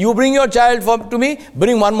child. You bring your child to me,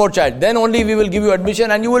 bring one more child. Then only we will give you admission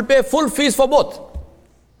and you will pay full fees for both.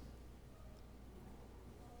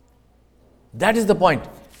 That is the point.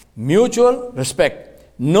 Mutual respect.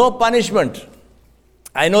 No punishment.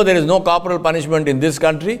 I know there is no corporal punishment in this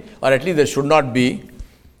country, or at least there should not be.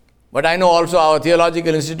 But I know also our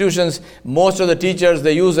theological institutions, most of the teachers,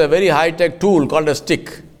 they use a very high-tech tool called a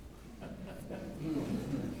stick.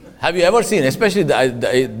 Have you ever seen, especially the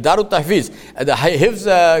Darut Tahfiz, the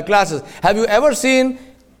Hifz classes, have you ever seen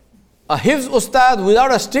a Hifz Ustad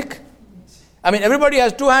without a stick? I mean, everybody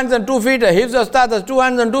has 2 hands and 2 feet. A Hifz Ustad has 2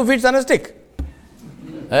 hands and 2 feet and a stick.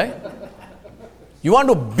 Right? You want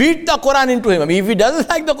to beat the Quran into him. I mean, if he doesn't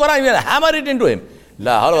like the Quran, you will hammer it into him.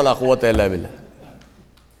 La hawla wa la quwwata illa billah.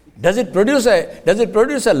 Does it produce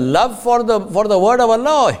a love for the word of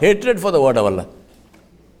Allah or hatred for the word of Allah?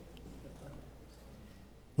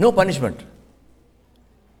 No punishment.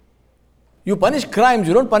 You punish crimes,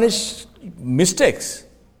 you don't punish mistakes.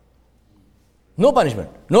 No punishment.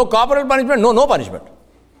 No corporal punishment, no punishment.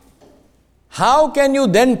 How can you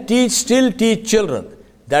then still teach children?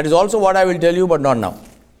 That is also what I will tell you, but not now.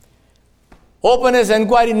 Openness,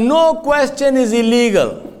 inquiry, no question is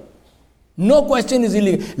illegal. No question is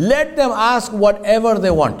illegal. Let them ask whatever they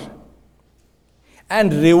want.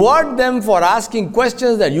 And reward them for asking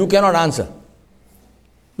questions that you cannot answer.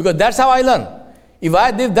 Because that's how I learn. If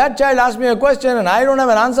that child asks me a question and I don't have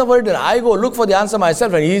an answer for it, then I go look for the answer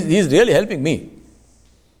myself, and he's really helping me.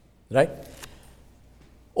 Right?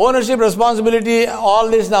 Ownership, responsibility, all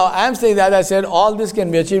this now. I am saying that, as I said, all this can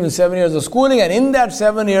be achieved in 7 years of schooling, and in that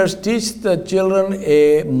 7 years, teach the children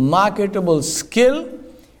a marketable skill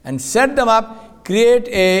and set them up, create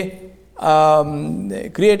a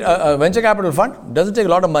venture capital fund. Doesn't take a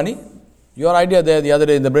lot of money. Your idea there the other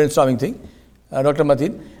day in the brainstorming thing, Dr.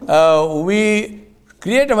 Mateen. We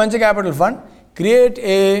create a venture capital fund, create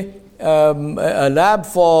a lab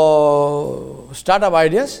for startup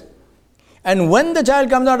ideas, and when the child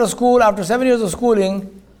comes out of school after 7 years of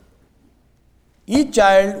schooling, each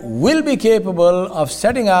child will be capable of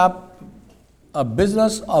setting up a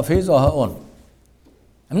business of his or her own.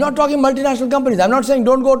 I'm not talking multinational companies. I'm not saying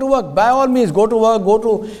don't go to work. By all means, go to work,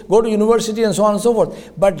 go to university and so on and so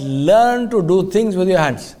forth. But learn to do things with your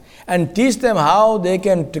hands and teach them how they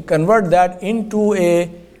can convert that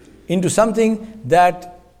into something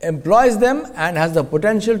that employs them and has the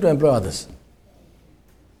potential to employ others.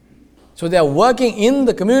 So they are working in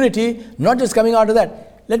the community, not just coming out of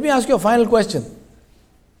that. Let me ask you a final question.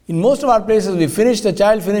 In most of our places, the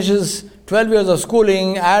child finishes 12 years of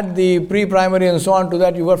schooling, add the pre-primary and so on to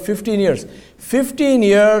that, you got 15 years. 15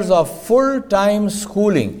 years of full-time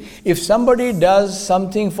schooling. If somebody does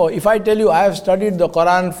something if I tell you I have studied the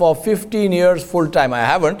Quran for 15 years full-time, I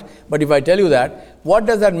haven't, but if I tell you that, what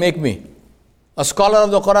does that make me? A scholar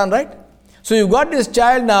of the Quran, right? So you've got this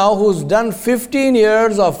child now who's done 15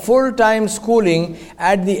 years of full-time schooling.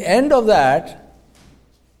 At the end of that,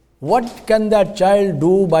 what can that child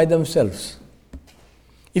do by themselves?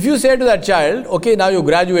 If you say to that child, okay, now you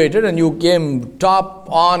graduated and you came top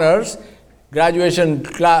honors, graduation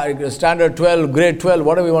standard 12, grade 12,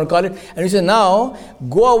 whatever you want to call it, and you say, now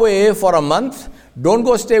go away for a month, don't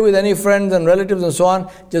go stay with any friends and relatives and so on,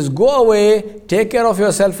 just go away, take care of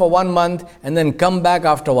yourself for 1 month, and then come back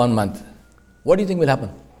after 1 month. What do you think will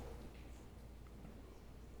happen?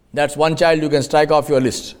 That's one child you can strike off your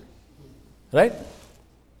list. Right?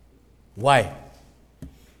 Why?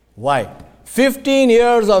 15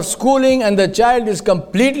 years of schooling and the child is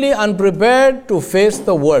completely unprepared to face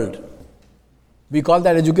the world. We call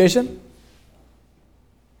that education.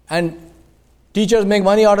 And teachers make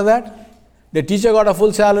money out of that. The teacher got a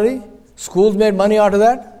full salary. Schools made money out of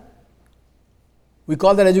that. We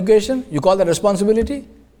call that education. You call that responsibility.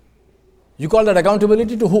 You call that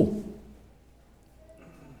accountability to who?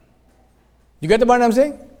 You get the point I'm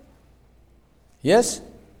saying? Yes?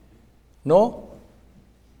 No?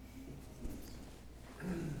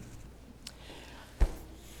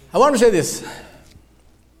 I want to say this.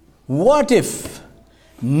 What if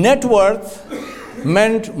net worth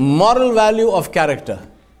meant moral value of character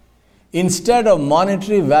instead of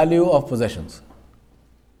monetary value of possessions?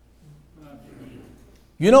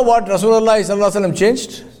 You know what Rasulullah ﷺ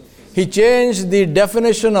changed? He changed the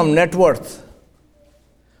definition of net worth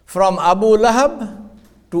from Abu Lahab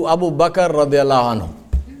to Abu Bakr radiallahu anhu.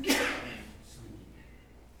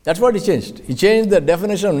 That's what he changed. He changed the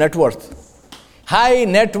definition of net worth. High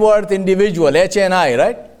net worth individual, HNI,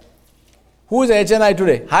 right? Who is HNI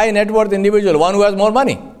today? High net worth individual, one who has more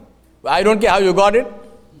money. I don't care how you got it.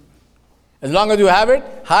 As long as you have it,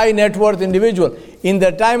 high net worth individual. In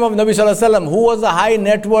the time of Nabi Sallallahu Alaihi Wasallam, who was the high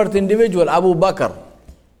net worth individual? Abu Bakr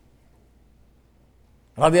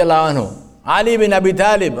radiallahu anhu. Ali bin Abi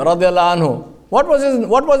Talib radiallahu anhu. What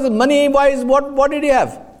was his money wise? What did he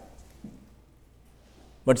have?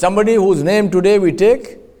 But somebody whose name today we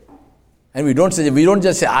take, and we don't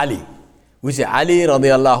just say Ali. We say Ali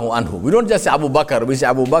radiallahu anhu. We don't just say Abu Bakr. We say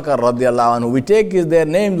Abu Bakr radiallahu anhu. We take their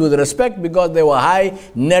names with respect because they were high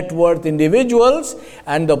net worth individuals,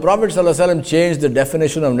 and the Prophet sallallahu alaihi wasallam changed the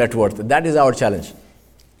definition of net worth. That is our challenge.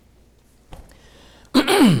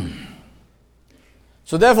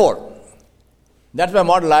 So therefore, that's my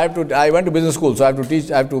model. I went to business school, so I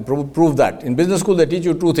have to prove that. In business school, they teach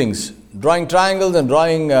you two things: drawing triangles and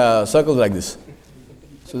drawing circles like this.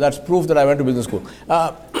 So that's proof that I went to business school.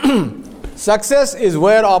 Success is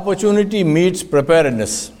where opportunity meets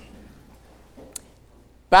preparedness.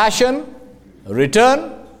 Passion,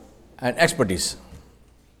 return, and expertise.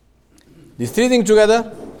 These three things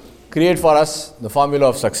together create for us the formula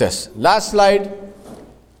of success. Last slide.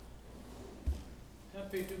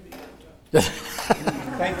 Happy to be here.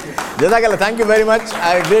 Thank you. Jazakallah, thank you very much.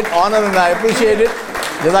 A great honor and I appreciate it.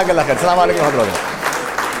 Jazakallah khair. Assalamu alaikum wa rahmatullah.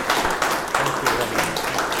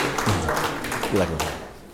 Thank you very much.